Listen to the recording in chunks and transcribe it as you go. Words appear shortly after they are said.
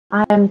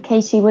I'm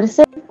Katy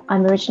Woodason.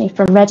 I'm originally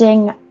from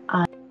Reading.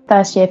 I'm a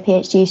first-year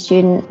PhD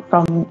student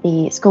from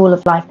the School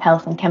of Life,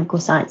 Health and Chemical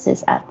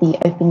Sciences at the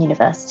Open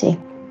University.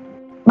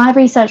 My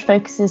research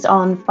focuses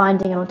on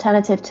finding an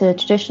alternative to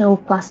traditional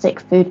plastic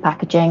food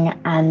packaging,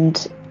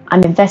 and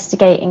I'm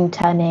investigating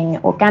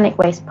turning organic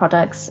waste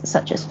products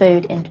such as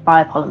food into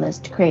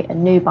biopolymers to create a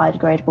new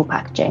biodegradable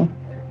packaging.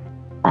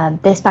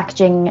 This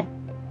packaging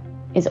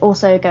is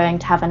also going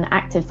to have an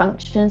active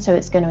function, so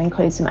it's going to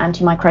include some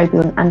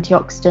antimicrobial and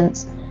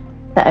antioxidants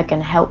that are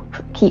going to help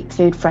keep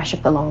food fresher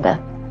for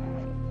longer.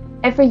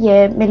 Every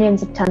year,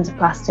 millions of tons of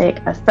plastic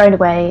are thrown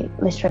away,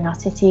 littering our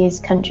cities,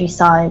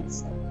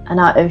 countrysides, and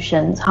our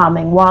oceans,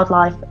 harming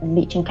wildlife and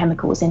leaching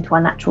chemicals into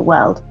our natural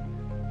world.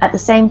 At the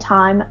same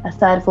time, a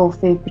third of all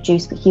food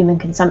produced for human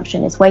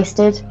consumption is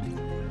wasted,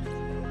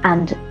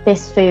 and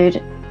this food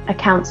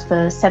accounts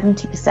for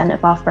 70%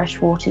 of our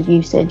freshwater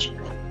usage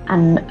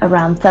and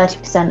around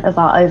 30% of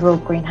our overall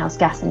greenhouse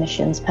gas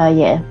emissions per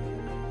year.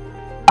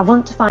 I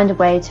want to find a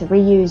way to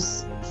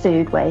reuse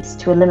food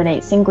waste to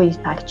eliminate single-use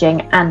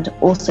packaging and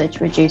also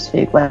to reduce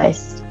food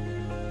waste.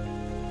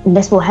 And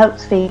this will help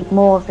to feed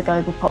more of the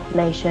global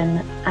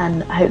population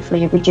and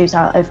hopefully reduce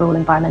our overall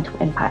environmental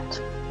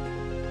impact.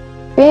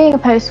 Being a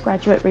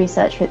postgraduate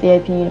researcher at the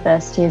Open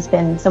University has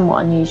been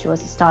somewhat unusual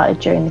as it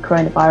started during the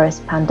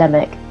coronavirus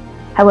pandemic.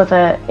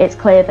 However, it's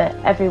clear that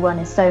everyone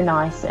is so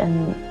nice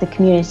and the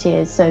community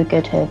is so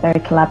good here, very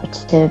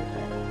collaborative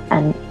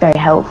and very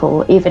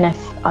helpful, even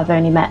if I've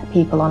only met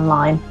people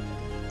online.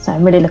 So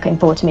I'm really looking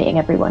forward to meeting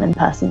everyone in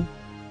person.